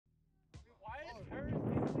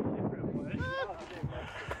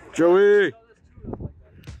Joey,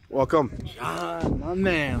 welcome. John, my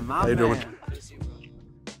man, How you doing?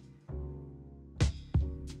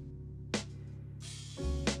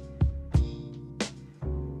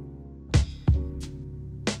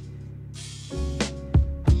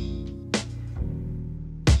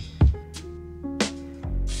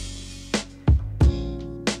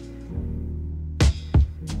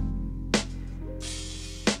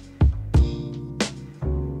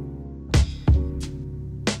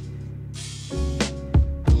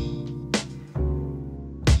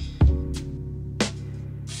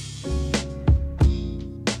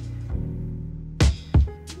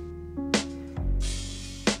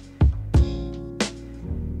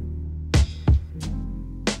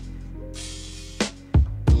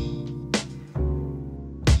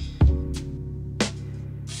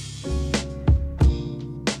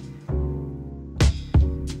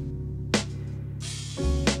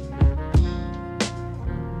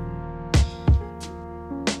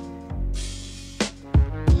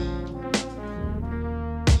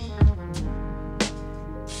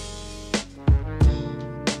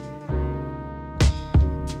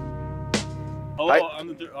 Hello,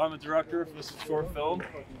 I'm the director of this short film,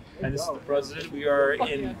 and this is the president. We are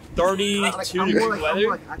in 32-degree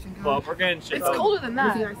weather, but we're getting shit It's done. colder than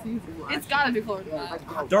that. It's gotta be colder than that.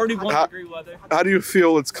 31-degree weather. How do you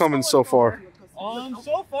feel it's coming so far?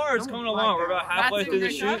 So far it's coming along. We're about halfway through the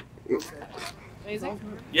shoot. Amazing.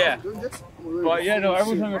 Yeah. But yeah, no,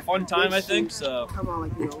 everyone's having a fun time, I think, so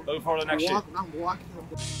looking forward to the next shoot.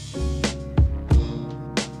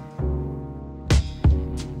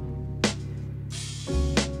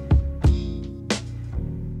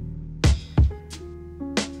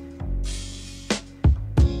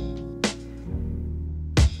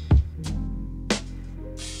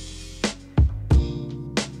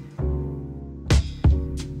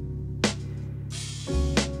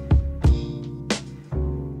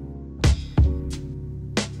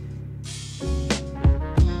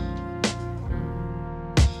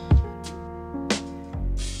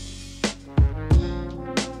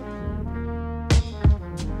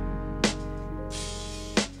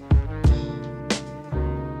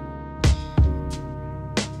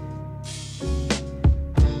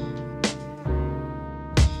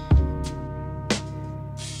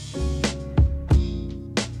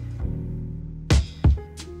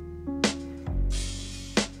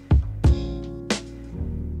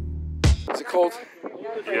 Is it cold?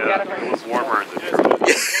 Yeah, it was warmer in the truck.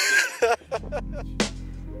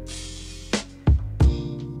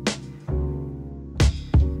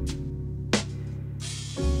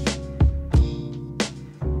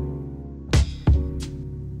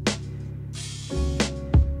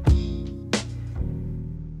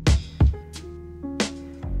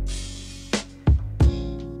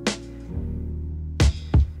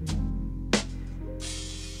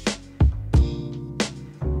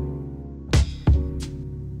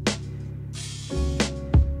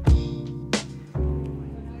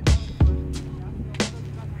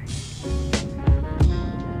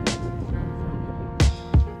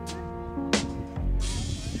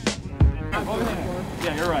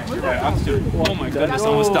 Yeah, you're right. You're right. I'm stupid. Oh my goodness, I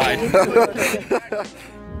almost died.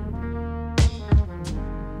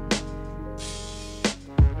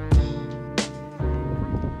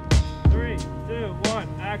 3, 2, 1,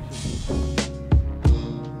 action.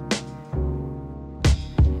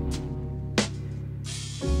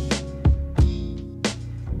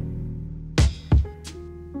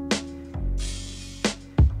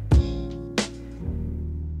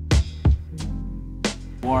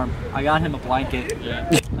 Warm. I got him a blanket, and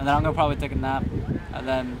then I'm gonna probably take a nap, and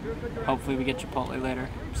then hopefully we get Chipotle later.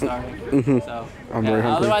 Starting. So I'm very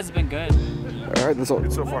hungry. otherwise it's been good. All right, that's all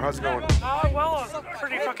good so far. How's it going? Well,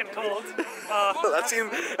 pretty fucking cold.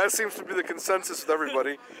 that seems to be the consensus with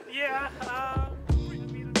everybody. Yeah,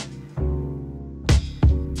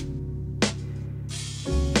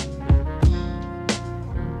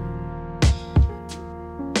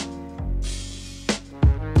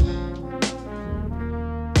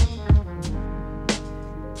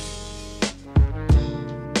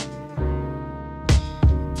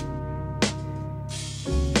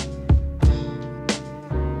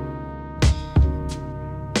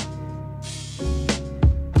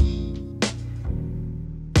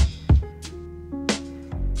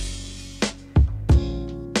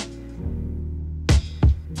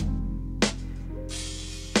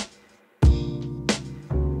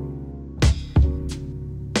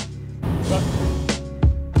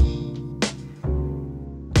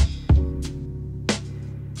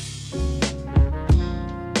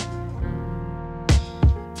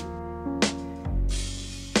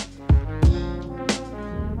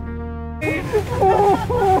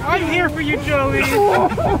 I'm here for you, Joey.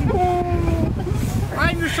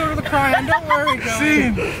 I'm your shoulder to cry on. Don't worry,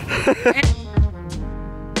 Joey.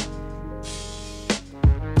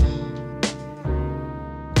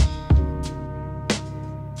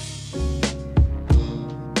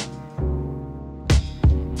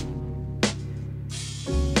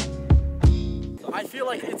 I feel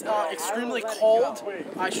like it's extremely cold.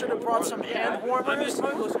 I should have brought some hand warmers.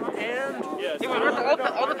 And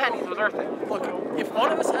All the pennies was worth it. look, if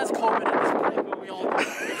one of us has COVID at this point, we all do.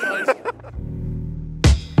 Because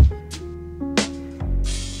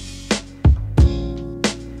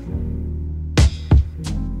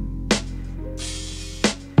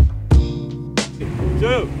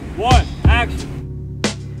 2, 1, action.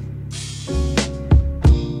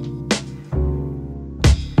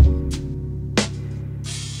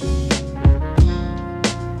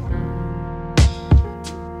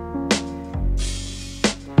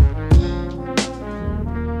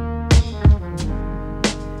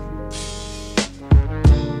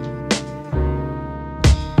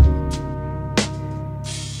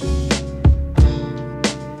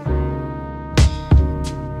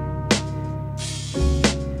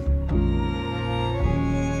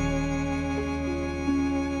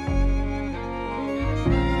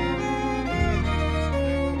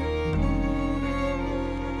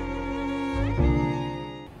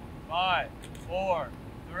 Five, 4,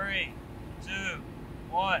 3, 2,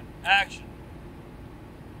 1, action.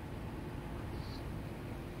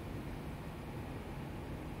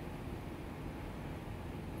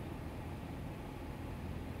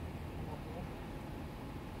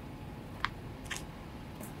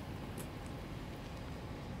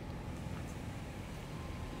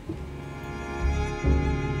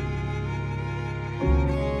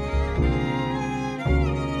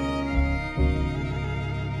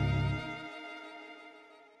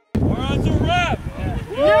 We're on to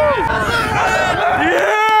wrap.